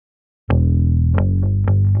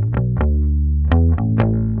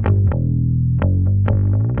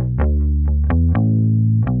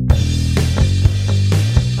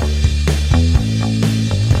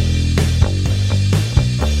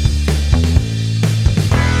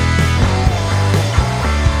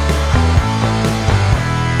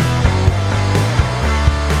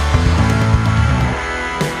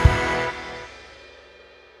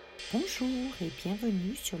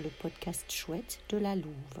chouette de la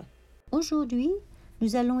louve. Aujourd'hui,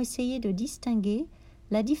 nous allons essayer de distinguer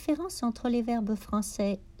la différence entre les verbes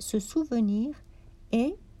français se souvenir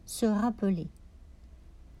et se rappeler.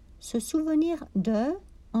 Se souvenir de,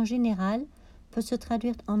 en général, peut se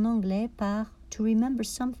traduire en anglais par to remember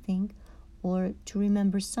something or to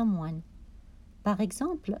remember someone. Par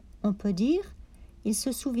exemple, on peut dire il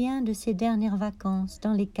se souvient de ses dernières vacances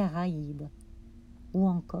dans les Caraïbes. Ou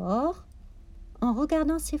encore, en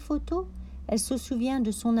regardant ses photos, elle se souvient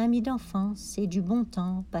de son ami d'enfance et du bon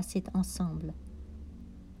temps passé ensemble.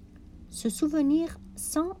 Se souvenir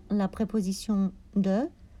sans la préposition de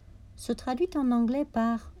se traduit en anglais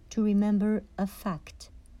par to remember a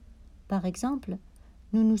fact. Par exemple,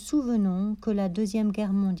 nous nous souvenons que la Deuxième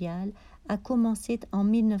Guerre mondiale a commencé en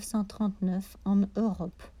 1939 en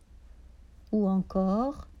Europe. Ou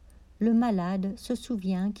encore, le malade se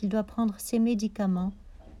souvient qu'il doit prendre ses médicaments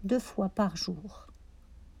 2 fois par jour.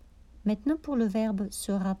 Maintenant pour le verbe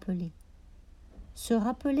se rappeler. Se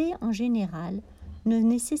rappeler en général ne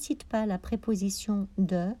nécessite pas la préposition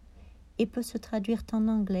de et peut se traduire en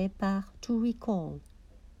anglais par to recall.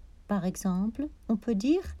 Par exemple, on peut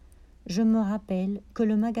dire « Je me rappelle que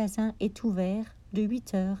le magasin est ouvert de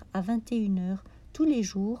 8h à 21h tous les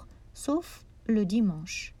jours, sauf le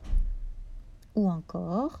dimanche. » Ou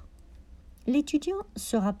encore, l'étudiant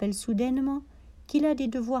se rappelle soudainement qu'il a des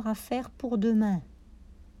devoirs à faire pour demain.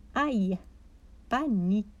 Aïe,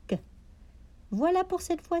 panique. Voilà pour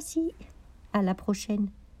cette fois-ci. À la prochaine.